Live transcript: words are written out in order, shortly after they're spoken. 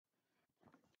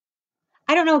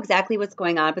I don't know exactly what's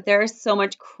going on, but there is so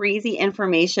much crazy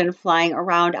information flying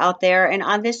around out there. And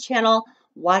on this channel,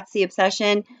 What's the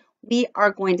Obsession? We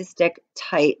are going to stick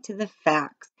tight to the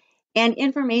facts and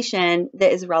information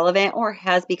that is relevant or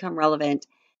has become relevant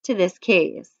to this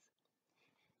case.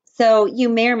 So you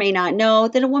may or may not know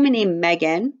that a woman named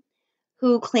Megan,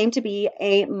 who claimed to be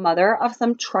a mother of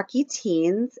some Truckee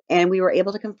teens, and we were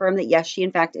able to confirm that yes, she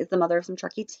in fact is the mother of some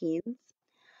Truckee teens,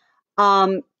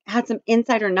 had some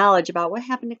insider knowledge about what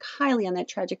happened to Kiely on that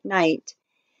tragic night.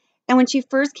 And when she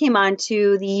first came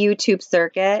onto the YouTube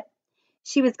circuit,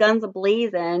 she was guns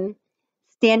a-blazing,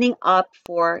 standing up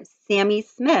for Sami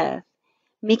Smith,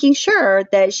 making sure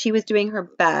that she was doing her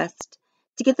best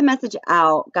to get the message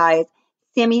out. Guys,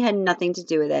 Sami had nothing to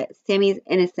do with it. Sami's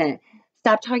innocent.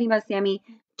 Stop talking about Sami.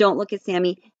 Don't look at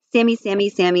Sami. Sami,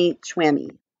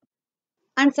 Schwammy.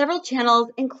 On several channels,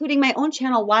 including my own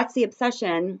channel, What's the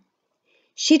Obsession,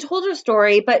 she told her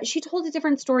story, but she told a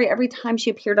different story every time she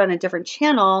appeared on a different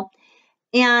channel.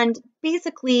 And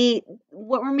basically,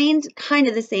 what remained kind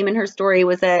of the same in her story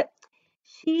was that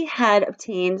she had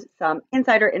obtained some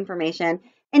insider information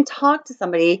and talked to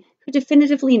somebody who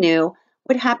definitively knew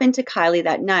what happened to Kiely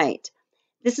that night.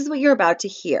 This is what you're about to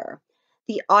hear.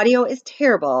 The audio is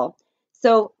terrible.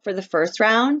 So for the first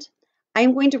round,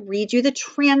 I'm going to read you the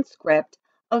transcript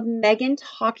of Megan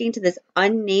talking to this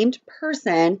unnamed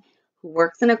person who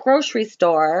works in a grocery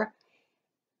store.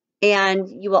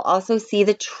 And you will also see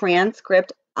the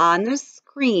transcript on the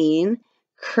screen,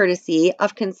 courtesy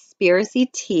of Conspiracy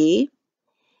Tea.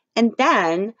 And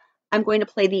then I'm going to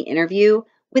play the interview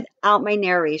without my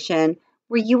narration,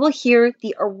 where you will hear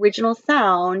the original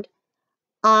sound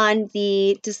on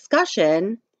the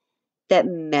discussion that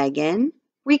Megan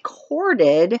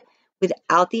recorded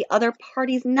without the other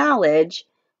party's knowledge,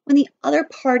 when the other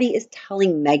party is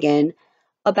telling Megan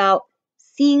about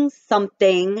seeing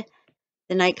something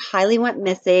the night Kiely went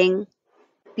missing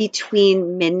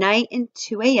between midnight and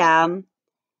 2 a.m.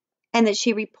 and that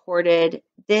she reported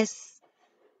this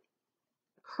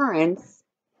occurrence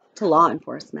to law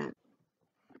enforcement.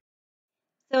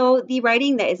 So the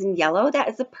writing that is in yellow, that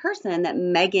is the person that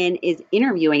Megan is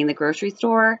interviewing in the grocery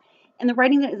store. And the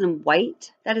writing that is in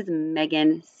white, that is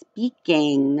Megan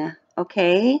speaking.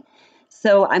 Okay?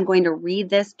 So I'm going to read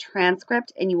this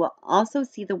transcript, and you will also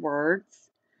see the words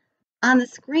on the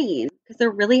screen because they're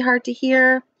really hard to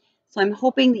hear. So I'm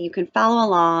hoping that you can follow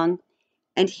along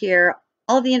and hear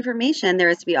all the information there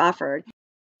is to be offered. I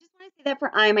just want to say that for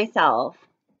I myself,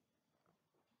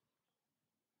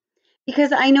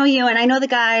 because I know you and I know the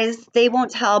guys, they won't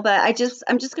tell, but I'm just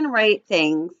going to write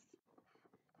things.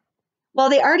 Well,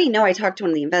 they already know I talked to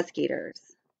one of the investigators.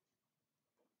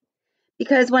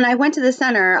 Because when I went to the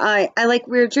center,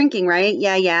 we were drinking, right?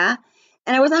 Yeah.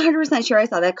 And I wasn't 100% sure I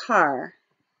saw that car.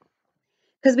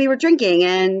 Because we were drinking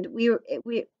and we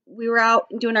were out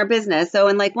doing our business. So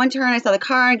in like one turn, I saw the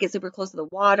car and get super close to the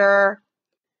water.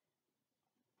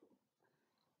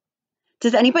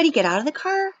 Does anybody get out of the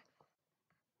car?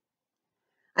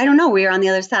 I don't know. We were on the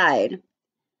other side.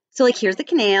 So like, here's the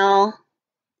canal.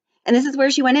 And this is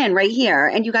where she went in, right here.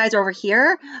 And you guys are over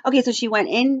here. Okay, so she went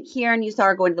in here and you saw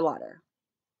her go into the water.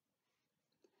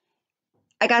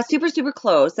 I got super, super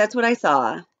close. That's what I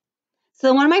saw.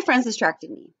 So one of my friends distracted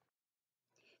me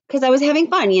because I was having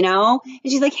fun, you know?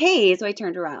 And she's like, hey, so I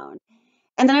turned around.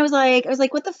 And then I was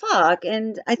like, what the fuck?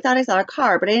 And I thought I saw a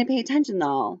car, but I didn't pay attention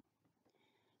though.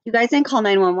 You guys didn't call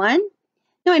 911?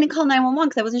 No, I didn't call 911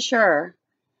 because I wasn't sure.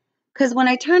 Because when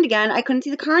I turned again, I couldn't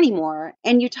see the car anymore.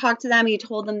 And you talked to them, and you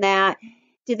told them that.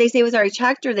 Did they say it was already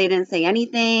checked or they didn't say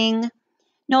anything?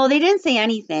 No, they didn't say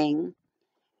anything.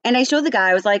 And I showed the guy,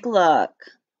 I was like, look.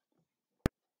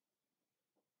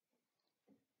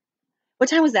 What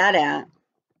time was that at?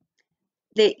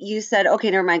 That you said,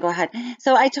 okay, never mind, go ahead.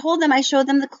 So I told them, I showed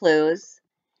them the clues.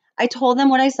 I told them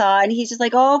what I saw, and he's just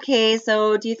like, oh, okay,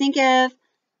 so do you think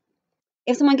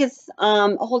if someone gets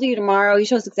a hold of you tomorrow, you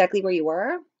show us exactly where you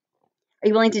were? Are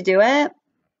you willing to do it? I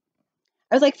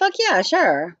was like, fuck yeah,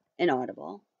 sure.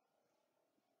 Inaudible.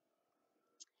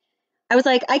 I was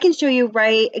like, I can show you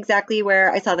right exactly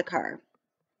where I saw the car.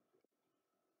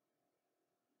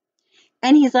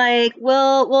 And he's like,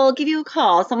 well, we'll give you a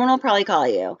call. Someone will probably call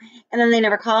you. And then they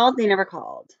never called. They never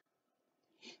called.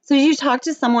 So did you talk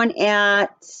to someone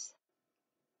at...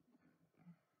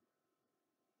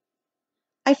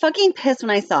 I fucking pissed when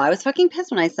I saw. I was fucking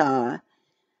pissed when I saw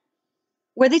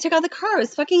where they took out the car.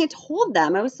 I told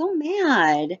them. I was so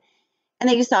mad. And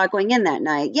that you saw it going in that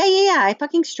night. Yeah. I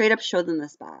fucking straight up showed them the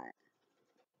spot.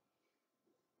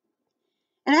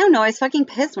 And I don't know. I was fucking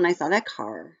pissed when I saw that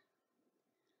car.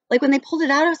 Like when they pulled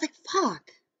it out, I was like, fuck.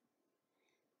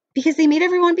 because they made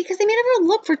everyone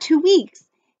look for 2 weeks,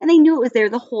 and they knew it was there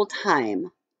the whole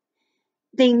time.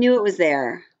 They knew it was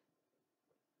there.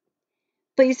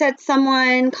 But you said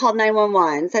someone called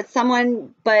 911, said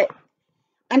someone, but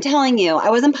I'm telling you, I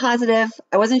wasn't positive.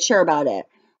 I wasn't sure about it.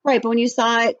 Right, but when you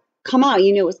saw it come out,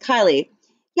 you knew it was Kiely.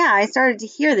 Yeah, I started to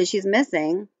hear that she's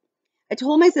missing. I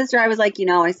told my sister, I was like,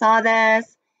 I saw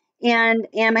this, and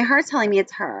my heart's telling me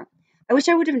it's her. I wish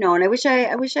I would have known. I wish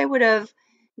I would have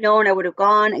known. I would have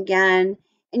gone again.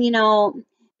 And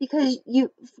because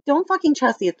you don't fucking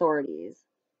trust the authorities.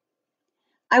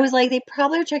 I was like, they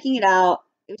probably are checking it out.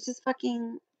 It was just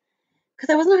fucking, because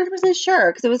I wasn't 100%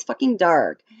 sure because it was fucking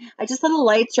dark. I just saw the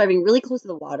lights driving really close to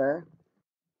the water.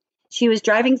 She was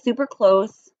driving super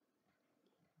close,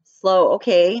 slow,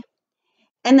 okay.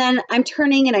 And then I'm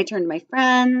turning and I turned to my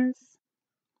friends.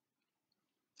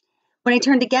 When I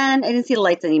turned again, I didn't see the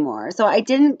lights anymore. So I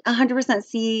didn't 100%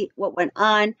 see what went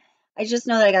on. I just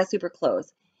know that I got super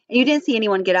close. And you didn't see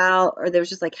anyone get out, or there was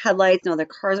just like headlights, no other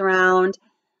cars around.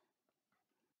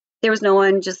 There was no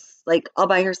one just like all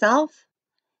by herself.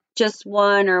 Just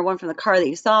one from the car that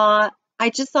you saw. I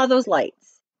just saw those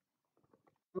lights.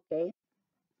 Okay.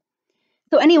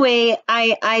 So anyway,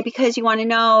 I because you want to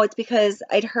know, it's because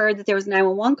I'd heard that there was a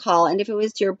 911 call, and if it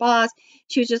was to your boss,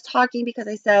 she was just talking because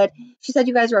she said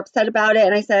you guys were upset about it,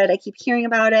 and I said I keep hearing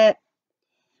about it,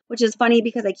 which is funny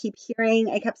because I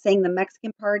kept saying the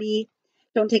Mexican party.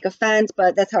 Don't take offense,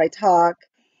 but that's how I talk,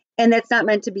 and that's not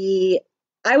meant to be.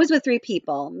 I was with 3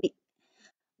 people.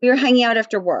 We were hanging out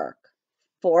after work.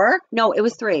 4? No, it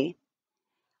was 3.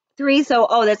 3. So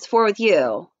that's 4 with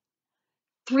you.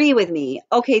 3 with me.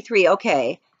 Okay, 3.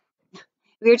 Okay.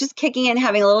 We were just kicking it and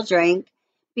having a little drink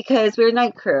because we were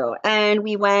night crew and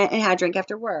we went and had a drink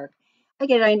after work. I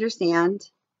get it, I understand.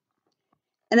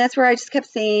 And that's where I just kept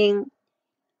saying,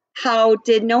 how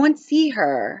did no one see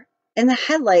her in the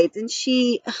headlights? And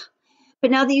but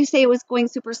now that you say it was going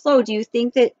super slow, do you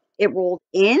think that it rolled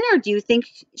in or do you think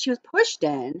she was pushed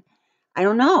in? I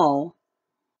don't know.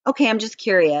 Okay, I'm just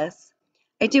curious.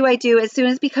 I do. As soon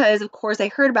as, because of course I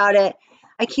heard about it,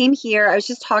 I came here. I was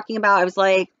just talking about, I was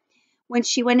like, when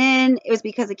she went in, it was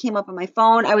because it came up on my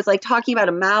phone. I was like talking about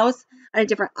a mouse on a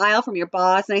different aisle from your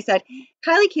boss. And I said,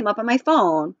 Kiely came up on my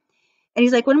phone. And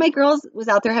he's like, one of my girls was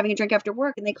out there having a drink after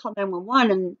work and they called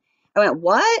 911. And I went,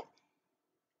 what?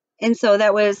 And so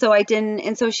I didn't.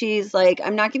 And so she's like,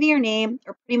 I'm not giving your name,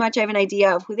 or pretty much I have an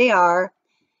idea of who they are.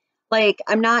 Like,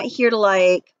 I'm not here to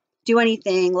like do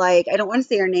anything. Like, I don't want to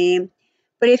say her name.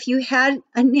 But if you had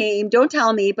a name, don't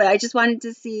tell me. But I just wanted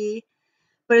to see.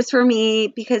 But it's for me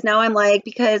because now I'm like,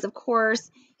 because of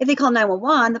course, if they call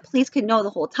 911, the police could know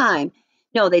the whole time.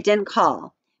 No, they didn't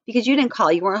call because you didn't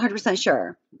call. You weren't 100%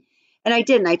 sure. And I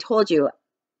didn't. I told you.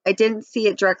 I didn't see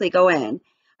it directly go in.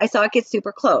 I saw it get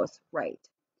super close. Right.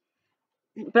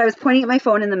 But I was pointing at my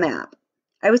phone in the map.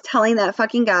 I was telling that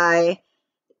fucking guy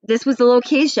this was the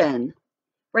location.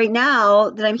 Right now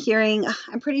that I'm hearing,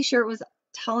 I'm pretty sure it was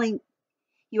telling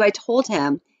you I told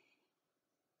him.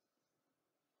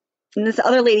 And this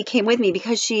other lady came with me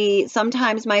because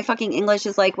sometimes my fucking English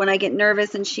is like when I get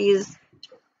nervous, and she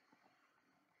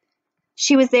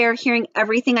was there hearing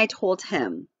everything I told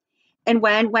him. And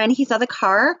when he saw the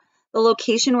car, the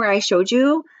location where I showed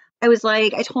you, I was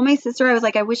like, I told my sister, I was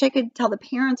like, I wish I could tell the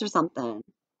parents or something.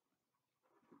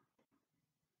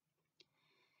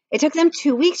 It took them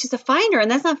 2 weeks just to find her, and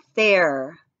that's not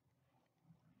fair.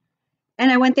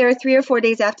 And I went there 3 or 4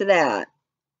 days after that.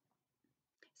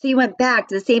 So you went back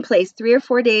to the same place 3 or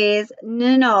 4 days?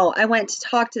 No, I went to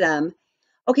talk to them.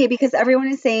 Okay, because everyone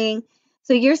is saying,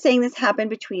 so you're saying this happened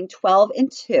between 12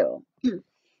 and 2.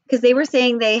 Because they were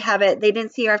saying they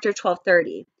didn't see her after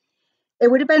 12:30. It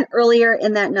would have been earlier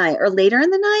in that night or later in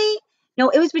the night. No,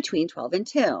 it was between 12 and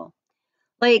 2.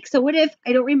 Like, so what if,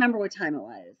 I don't remember what time it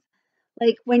was.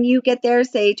 Like when you get there,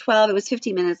 say 12, it was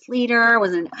 15 minutes later,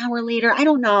 was it an hour later? I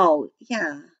don't know.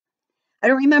 Yeah. I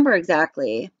don't remember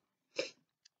exactly.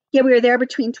 Yeah, we were there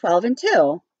between 12 and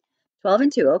 2. 12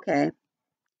 and 2, okay.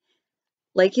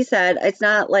 Like you said, it's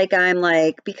not like I'm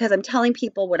like, because I'm telling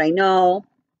people what I know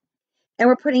and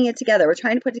we're putting it together. We're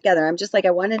trying to put it together. I'm just like,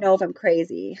 I want to know if I'm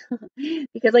crazy.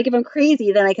 Because like if I'm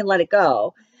crazy, then I can let it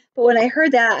go. But when I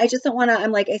heard that, I just don't want to,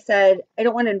 I'm like I said, I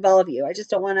don't want to involve you. I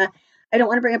don't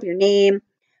want to bring up your name.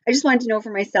 I just wanted to know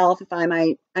for myself if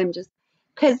I'm just,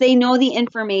 because they know the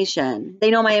information.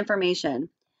 They know my information.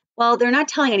 Well, they're not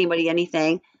telling anybody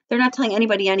anything. They're not telling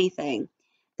anybody anything.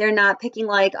 They're not picking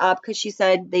like up because she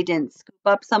said they didn't scoop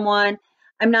up someone.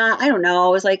 I don't know.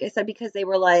 It was like I said, because they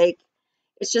were like,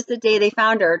 it's just the day they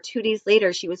found her. 2 days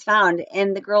later, she was found.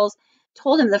 And the girls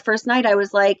told him the first night, I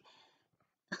was like,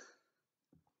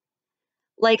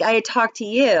 like I had talked to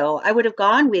you, I would have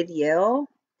gone with you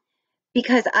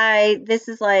because this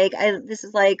is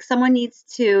like someone needs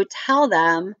to tell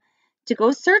them to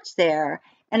go search there.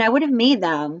 And I would have made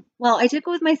them. Well, I did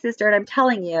go with my sister, and I'm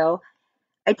telling you,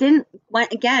 I didn't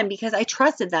went again because I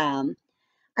trusted them.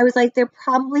 I was like, they're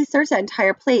probably searched that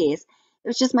entire place. It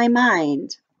was just my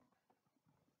mind.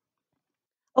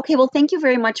 Okay, well, thank you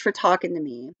very much for talking to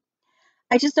me.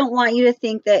 I just don't want you to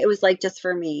think that it was like just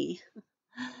for me.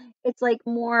 It's like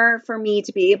more for me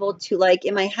to be able to like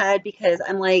in my head because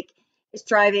I'm like, it's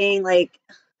driving like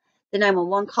the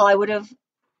 911 call. I would have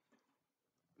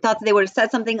thought that they would have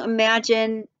said something.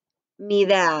 Imagine me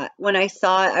that when I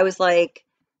saw it, I was like,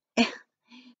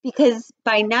 because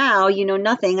by now you know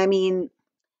nothing. I mean,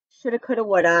 shoulda, coulda,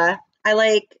 woulda. I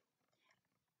like,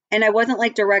 and I wasn't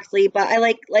like directly, but I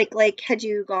like had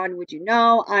you gone, would you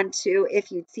know? Onto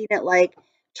if you'd seen it, like,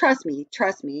 trust me.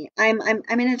 I'm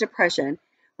in a depression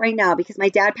right now because my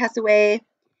dad passed away.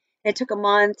 And it took a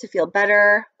month to feel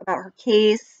better about her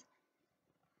case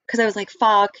because I was like,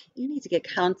 fuck, you need to get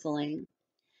counseling.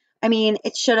 I mean,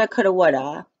 it shoulda, coulda,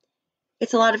 woulda.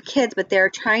 It's a lot of kids, but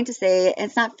they're trying to say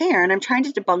it's not fair, and I'm trying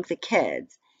to debunk the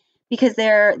kids because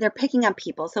they're picking up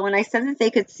people. So when I said that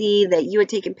they could see that you had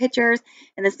taken pictures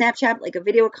and the Snapchat, like a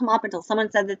video would come up until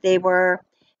someone said that they were,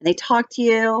 and they talked to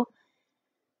you,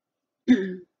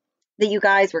 that you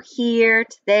guys were here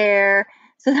to there.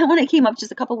 So then when it came up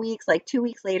just a couple weeks, like 2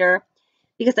 weeks later,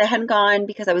 because I hadn't gone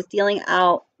because I was dealing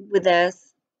out with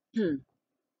this,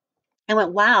 I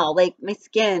went, wow, like my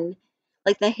skin,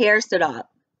 like the hair stood up.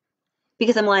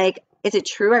 Because I'm like, is it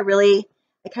true? I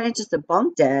kind of just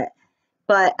debunked it.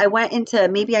 But I went into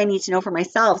maybe I need to know for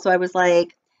myself. So I was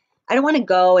like, I don't want to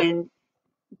go and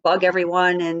bug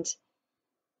everyone. And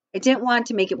I didn't want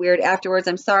to make it weird afterwards.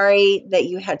 I'm sorry that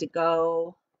you had to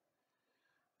go.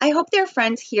 I hope their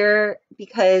friends here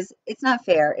because it's not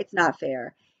fair. It's not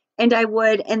fair. And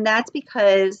that's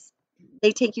because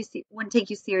they wouldn't take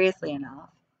you seriously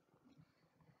enough.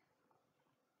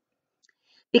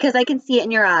 Because I can see it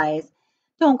in your eyes.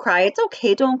 Don't cry. It's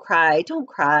okay. Don't cry. Don't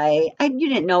cry. You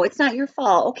didn't know. It's not your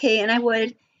fault. Okay. And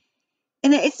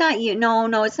it's not you.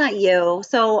 No, it's not you.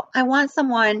 So I want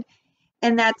someone,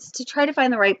 and that's to try to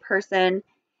find the right person.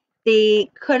 They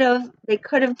could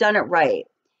have done it right.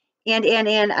 And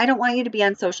I don't want you to be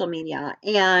on social media,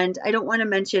 and I don't want to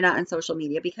mention it on social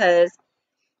media because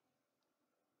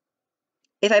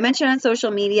if I mention it on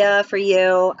social media for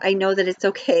you, I know that it's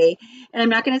okay. And I'm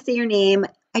not going to say your name.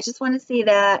 I just want to say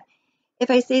that if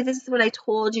I say this is what I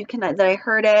told you, that I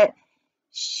heard it,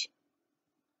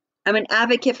 I'm an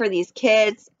advocate for these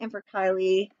kids and for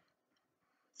Kiely.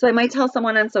 So I might tell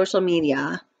someone on social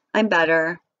media. I'm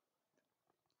better.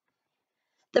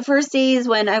 The first days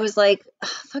when I was like,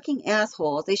 fucking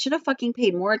assholes, they should have fucking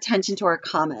paid more attention to our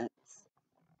comments.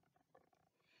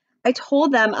 I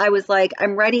told them, I was like,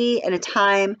 I'm ready and a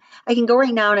time. I can go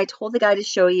right now. And I told the guy to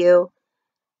show you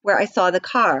where I saw the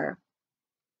car.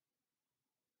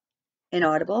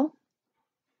 Inaudible.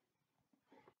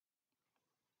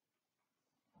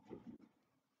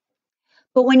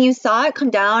 But when you saw it come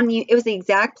down, it was the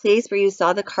exact place where you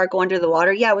saw the car go under the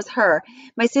water. Yeah, it was her.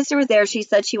 My sister was there. She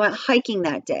said she went hiking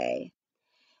that day.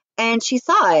 And she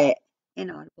saw it.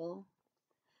 Inaudible.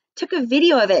 Took a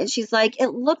video of it. And she's like, it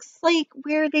looks like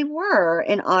where they were.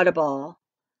 Inaudible.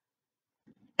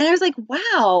 And I was like,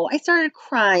 wow. I started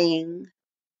crying.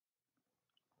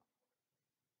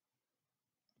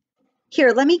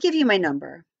 Here, let me give you my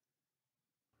number.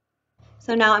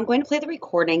 So now I'm going to play the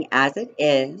recording as it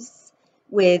is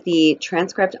with the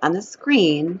transcript on the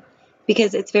screen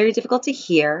because it's very difficult to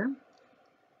hear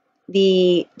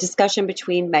the discussion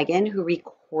between Megan, who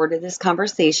recorded this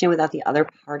conversation without the other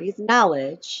party's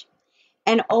knowledge.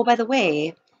 And oh, by the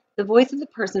way, the voice of the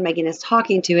person Megan is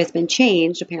talking to has been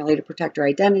changed, apparently to protect her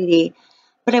identity.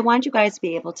 But I want you guys to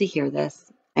be able to hear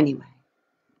this anyway.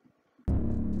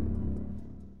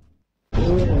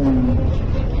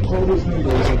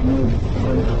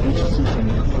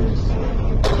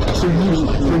 So you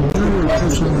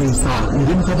personally saw, you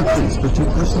didn't call the police, but you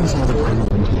personally saw the car.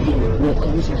 Well, I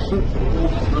was afraid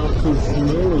because, you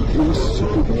know, like, it was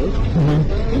super dark.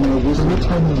 And I was, what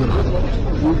time was it?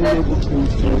 We were able to between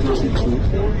 5 and 2.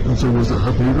 And so was it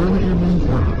later that you mean,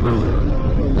 or earlier?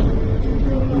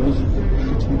 It was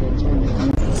between that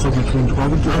time. So between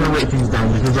 12 and 2, I'm going to write things down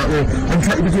because that way,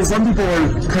 because some people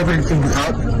are covering things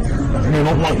up. And I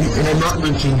don't want you, and I'm not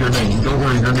mentioning your name. Don't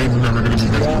worry, your name's never going to be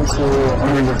mentioned. So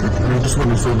I just want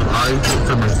to show that I look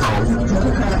for myself.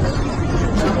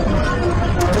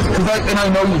 And I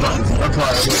know you guys. That's why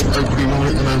I'm like being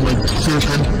and I'm like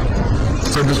seriously.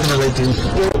 So I'm just going to write things.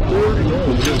 Or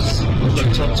no, just.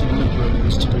 like talk to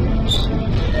immigrants to do this.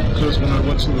 Because when I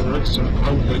went to the rec center,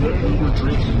 we were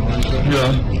drinking, right?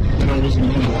 Yeah. And I wasn't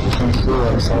even 100% sure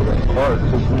I saw that car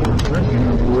because we were drinking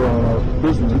and we were on our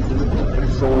business. And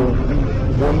so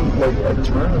one, like, I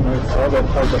turned and I saw that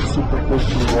car got super close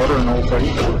to the water and I was like,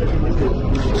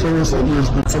 so you're saying,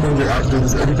 did someone get out?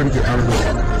 Does everybody get out of the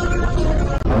water?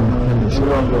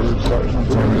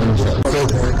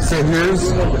 So here's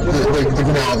the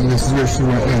canal, and this is where she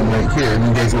went in, right here, and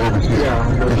you guys were over here.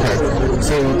 Yeah. Okay.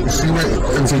 So she went,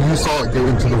 and so you saw it go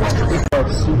into the water. Got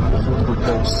super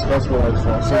close. That's what I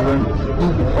saw. So then,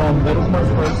 one of my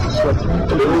friends distracted me.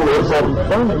 It was having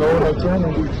fun, you know, and I turned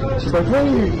and she's like,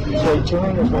 hey. So I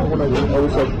turned, and then when I did, I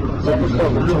was like, what the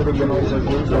fuck? And then I was like,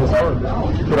 where's that car?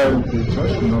 But I didn't pay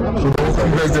attention, you know. So both of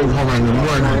you guys didn't call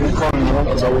 911. I didn't call 911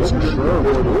 because I wasn't sure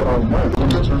where the car went. When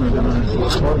I turned it, and I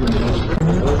saw the car. When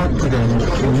you talked to them,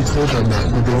 when you told them that,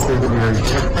 did they say that you already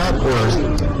checked that, or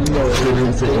no, they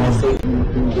didn't say anything.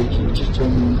 They just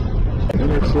told me. And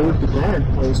I showed the guy.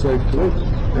 I was like, look.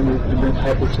 And then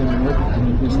Appleton and everything.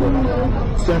 And he's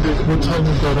like, send it. what time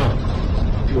was that up?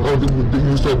 Oh,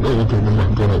 you said, oh, okay, never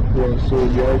mind, go ahead. Yeah, so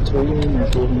yeah, I told him, I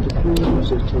showed him the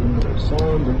cruise, I told him what I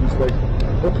saw, and he's like,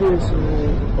 okay, so,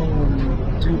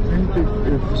 do you think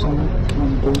if some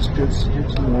ghost gets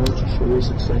more to show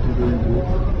us exactly where you live,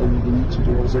 are you willing to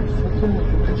do? I was like, yeah,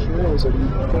 sure. I was like,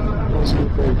 ask if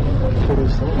what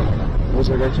I saw. I was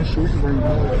like, I can show you right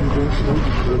now, I can go show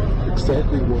you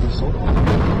exactly what I saw.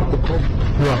 The car.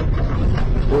 Yeah.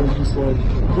 And he's like,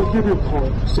 we'll give you a call,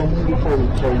 someone will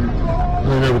probably call you.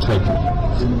 They never told you.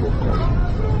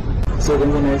 So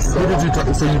then when I saw... Who did you talk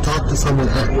to? So you talked to someone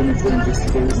at... When you put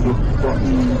investigators, they brought me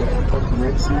in the fucking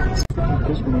red seat.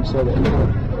 Because when I saw that car,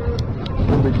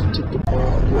 when they took the car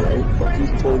out where I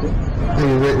fucking told them.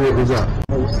 Hey, what was that?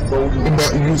 I was folding. And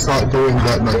that you saw it going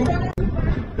that night?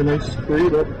 And I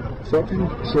straight up fucking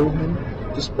showed him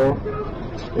the spot.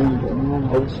 And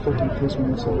I was fucking pissed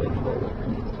when I saw that car.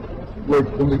 Like,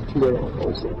 when they threw that out, I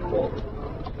was like, fuck.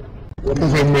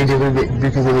 Because they made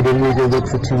her look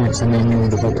for 2 weeks and they knew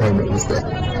the whole time it was there.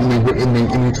 And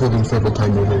you told them several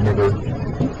times that they never...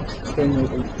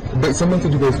 But someone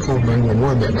said you guys called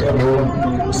 911 that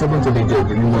night. No, someone said they did,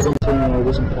 but you weren't. I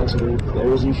wasn't positive. I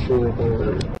wasn't sure about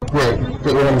it. Right,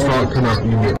 but when you saw it come out,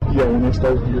 you knew. Yeah, when I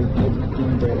started doing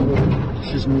that,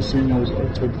 she's missing, I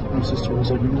told my sister, I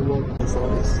was like, you know what, I saw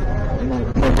this. And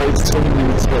my heart's telling me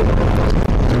it's good.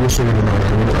 I wish I would have known.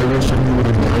 I wish you would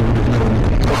have known. I would have known.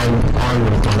 I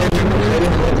would have done it. I didn't know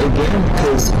again,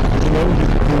 because, you know, you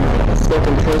stuck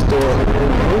in first door,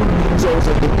 and so I was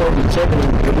like, they probably checking,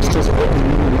 and it was just open,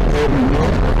 and it had me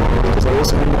off. Because I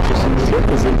wasn't going to see the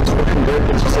because it was fucking dark,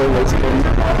 and she said, let's go.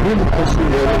 Really push me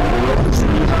out of the office.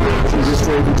 She just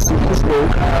said, it's super slow.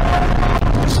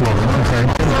 Slow, okay.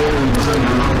 Very easy.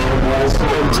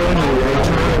 I'm telling you, I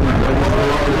turned, I was a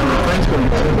lot of my friends going,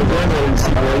 but then I didn't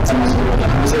see lights in this room.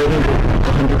 So I didn't get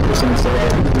 100% so I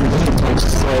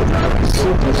just saw it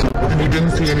super slow. And you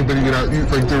didn't see anybody get out?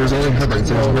 Like, there was only headlights,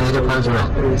 there was no other cars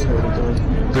around?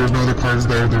 There was no other cars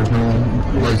there, there was no,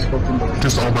 like,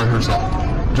 just all by herself?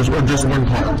 Just one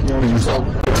car that you saw?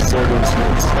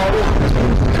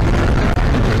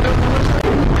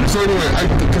 So anyway,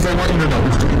 because I want you to know,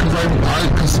 because I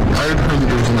had heard that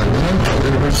there was a 911 call,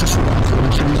 and it was just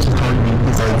when she was just telling me,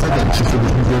 because I had said that, she said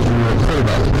that you guys were really upset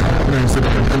about it. And I said,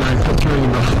 and I kept hearing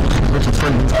about a bunch of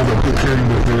friends, because I kept hearing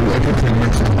that I kept hearing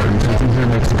Mexican party, because if you hear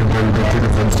Mexican party, don't take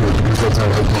offense to it, because that's how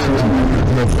I talk.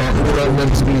 And I thought that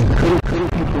meant to be...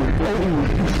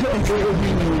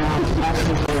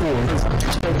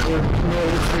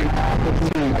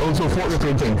 Oh, so 4 with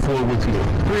your thing, 4 with you.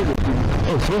 3 with you.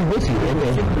 Oh, 3 with you,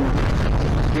 okay.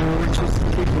 You know, we're just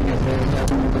kicking it there,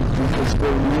 having because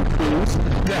we're new crews,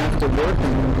 after work,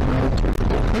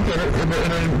 I get it, and I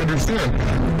understand.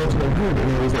 And that's what I heard,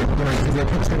 and I was like, because I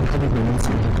kept saying, how did no one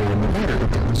see her go in the water, if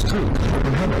that was true?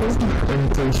 And how that was,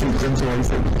 and so I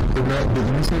said, but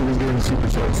you said it was going super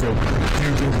slow, so do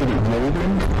you think that it rolled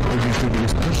in, or do you think it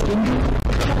was pushed in?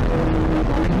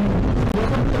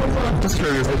 Just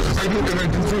curious. I did, and I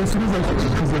did, so as soon as I,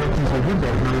 because then I heard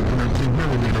that, and I came here,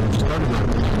 and I just thought about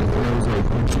it, and I was like,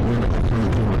 when she went up,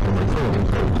 on my phone, and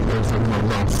I was like, my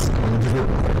mouse, and I just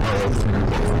went,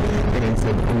 and I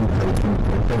said, oh, how do you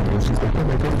my phone? And she's like, oh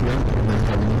my god, yeah, and then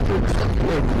having to take stuff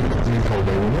away, and you called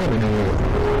 911, and I went,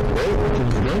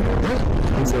 right?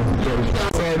 And so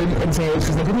I didn't, and so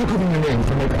she's like, what are you putting your names?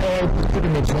 I'm like, oh, pretty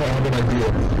much I have an idea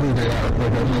who they are,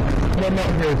 like, I'm like, but I'm not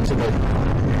here to, like,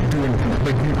 doing,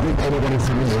 like, I don't want to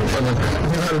see you, and like, if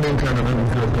you had a name kind of, I don't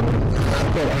feel coming.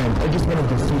 But I just wanted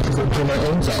to see for my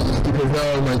own self, because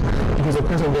now I'm like, because of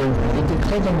course I'm going, if they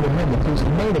called on the police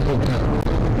might have hooked up.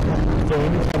 So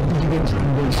anytime you didn't shit me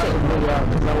out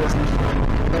because I wasn't sure.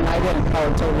 And I didn't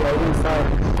follow totally. I didn't follow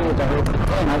through the whole thing.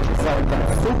 I just thought that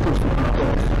super good.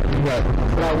 Right.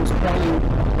 But I was pointing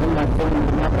in my phone and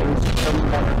the map. I was showing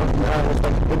back up and I was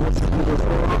like, it was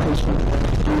location.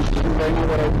 And right now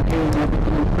what I'm doing,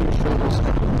 everything I'm pretty sure was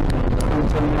I'm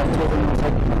telling my children, I was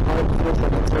like, how it feels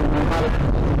like it's very how to.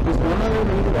 There's one other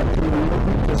lady that can remember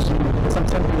me because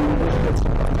sometimes in English gets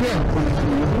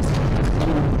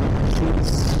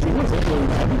she was able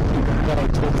to everything that I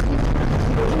told her.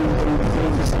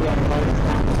 And just be out of life.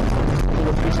 And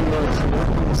the person that was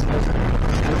working was like,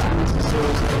 I can't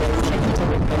necessarily say that. I can tell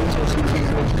her things or something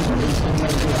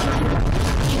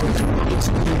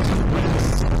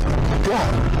yeah,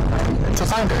 to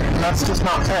find her. And that's just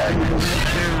not fair.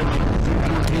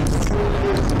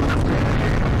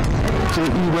 So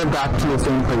you went back to the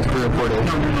same place for reporting?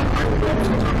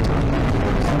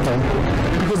 Okay.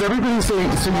 Because everybody's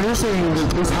saying, so you're saying that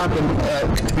this happened at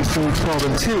between 12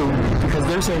 and 2, because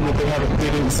they're saying that they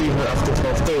didn't see her after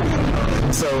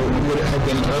 12:30. So would it have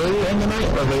been earlier in the night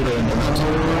or later in the night?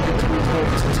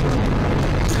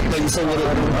 Like, so would it,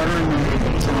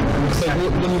 like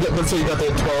when you got, let's say you got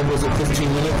there at 12, was it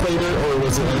 15 minutes later or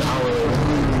was it an hour later?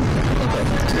 Okay.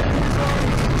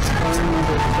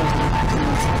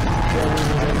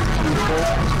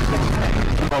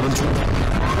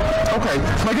 Okay,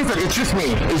 like I said, it's just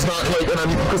me. It's not like,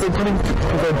 and because I'm telling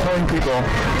people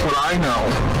what I know,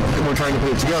 and we're trying to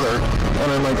put it together, and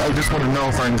I'm like, I just want to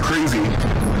know if I'm crazy,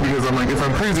 because I'm like, if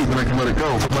I'm crazy, then I can let it go.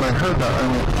 But when I heard that,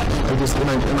 I'm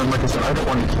like I said, I don't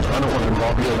want to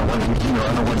involve you. I don't want to,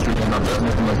 I don't want you to get under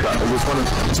anything like that. I just want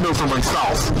to know for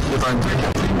myself if I'm.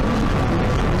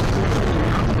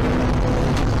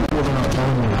 Well, they're not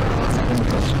telling me that.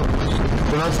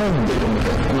 They're not telling me they didn't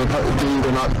get it.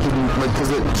 They're not giving, like, because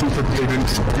they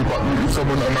didn't,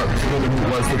 someone, I'm not sure who it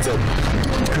was that said,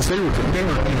 because they were, the day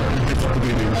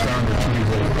they were found or 2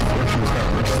 days later, when she was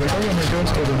found, she's like, oh yeah, my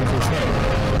girls told them the first night.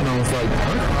 And I was like,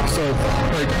 what? So,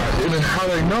 like, and then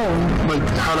had I known, like,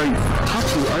 had I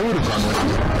talked to you, I would have gone with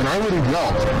you. And I would have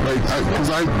yelled. Like,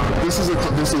 because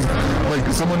this is, like,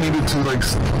 someone needed to, like,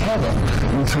 tell them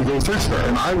to go search her,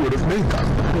 and I would have made them.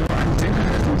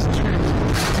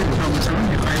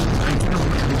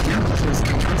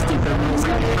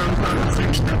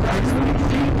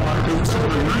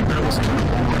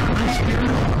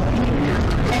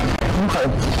 Okay.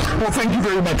 Well, thank you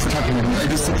very much for talking to me.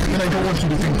 And I don't want you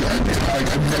to think that.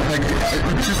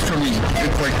 It's just for me.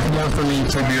 It's like more for me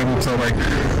to be able to like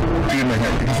be in my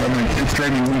head because I'm like it's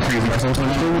driving me crazy because I was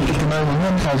like, oh, if the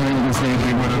 911 calls me this day,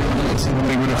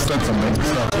 they would have said something.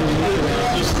 So.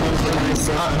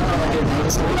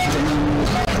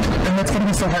 And that's gonna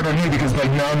be so hard on you because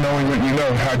like now knowing what you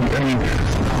know,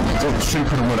 should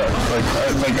could have would have.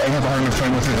 Like I have a hard enough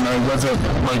time with it, and I wasn't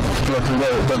like directly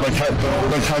there. But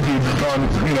had you gone,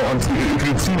 on if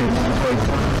you'd seen it, like.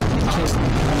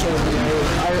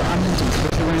 I'm into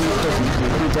doing it.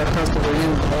 That passed away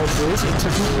in all days. It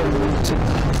took me for me to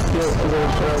feel a little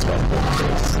better about that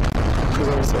place. Because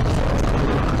I was like,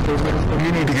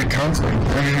 you need to get counseling.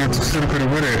 I mean, it's should have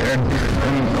would have. And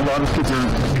a lot of kids are,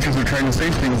 because they're trying to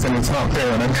save things, and it's not fair.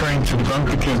 And I'm trying to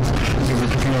debunk the kids because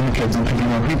they're picking on the kids and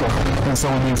picking on people. And so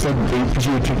when they said because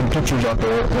you were taking pictures out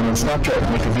there and on Snapchat,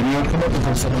 like a video would come up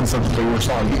and someone said that they were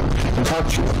saw you and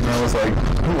talked to you. And I was like,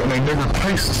 ooh, and I never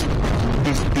placed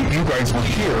that you guys were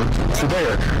here to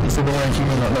there. So then when I came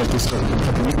in that night, just a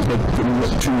couple weeks, like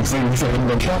 2 weeks later, I hadn't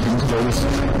been shopping because I was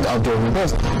out there in the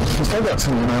bus. He said that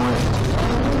to me, and I went,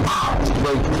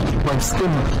 like my skin,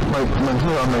 my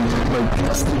hair on my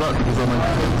stood up because I'm like,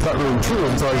 it's not really true.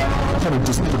 And so I kind of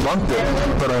just debunked it,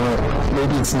 but I went,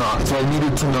 maybe it's not. So I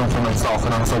needed to know for myself,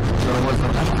 and I was like, I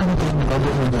don't think I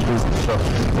didn't want to do this stuff.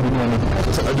 I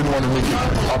didn't want to make it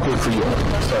awkward for you.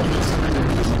 So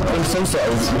I'm so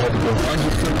sorry that you had to go.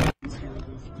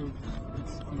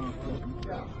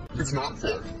 It's not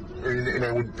fair. And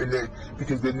I would,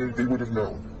 because then they would have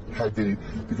known.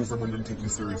 Because someone didn't take you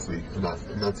seriously enough,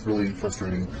 and that's really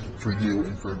frustrating for you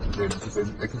and for them, because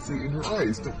I can see it in your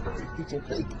eyes. Don't cry. It's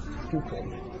okay. Don't cry.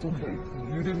 It's okay.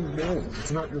 You didn't know.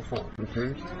 It's not your fault,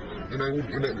 okay? And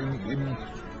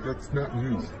that's not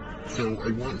you. So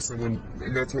I want someone,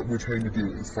 and that's what we're trying to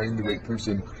do, is find the right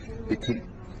person that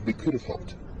could have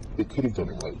helped. They could have done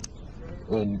it right.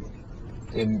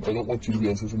 And I don't want you to be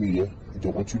on social media. I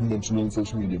don't want you to mention it on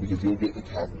social media because you'll get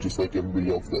attacked just like everybody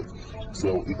else does.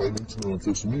 So if I mention it on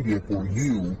social media for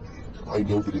you, I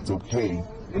know that it's okay.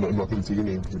 And I'm not going to say your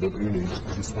name because I don't know your name.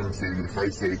 I just want to say that if I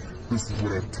say, this is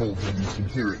what I've told them, you can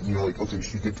hear it, and you're like, okay,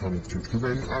 she did tell me the truth. Because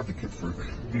I'm an advocate for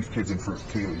these kids and for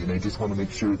Kiely, and I just want to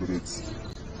make sure that it's,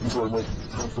 so I might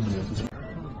come from the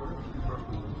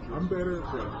better,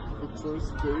 but the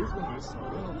first days when I saw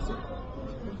that, I was like,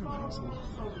 fucking asshole.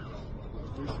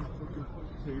 They should fucking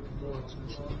pay more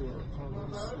attention to our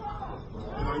comments.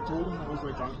 And I told him, I was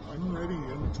like, I'm ready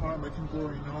anytime. I can go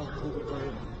right now and tell the guy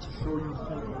to show you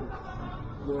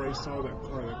where I saw that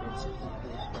car that got so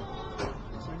cool.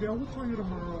 So yeah, we'll call you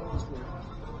tomorrow. I was like,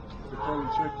 they probably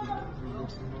checked it.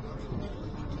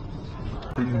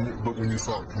 But when you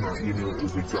saw it come out, you knew it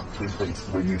was the exact same place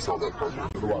when you saw that car.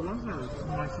 It wasn't.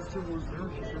 My sister was there.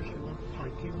 She said she went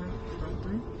hiking that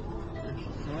day, and she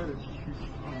saw it.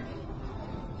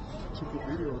 She took a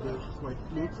video of it. She's like,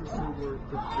 looks as though they were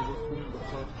putting the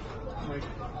car. Like,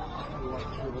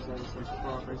 she was always like,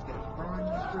 fuck, I started crying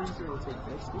like crazy. I was like,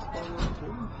 that's the spot where I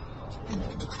told you.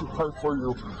 It's too hard for you.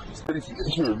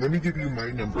 Here, let me give you my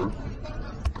number.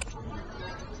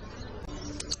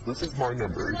 This is my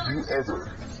number. If you ever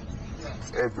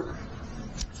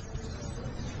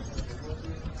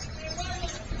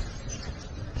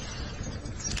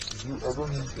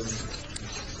need any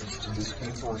in this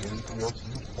case or anything else,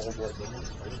 you call that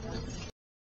number.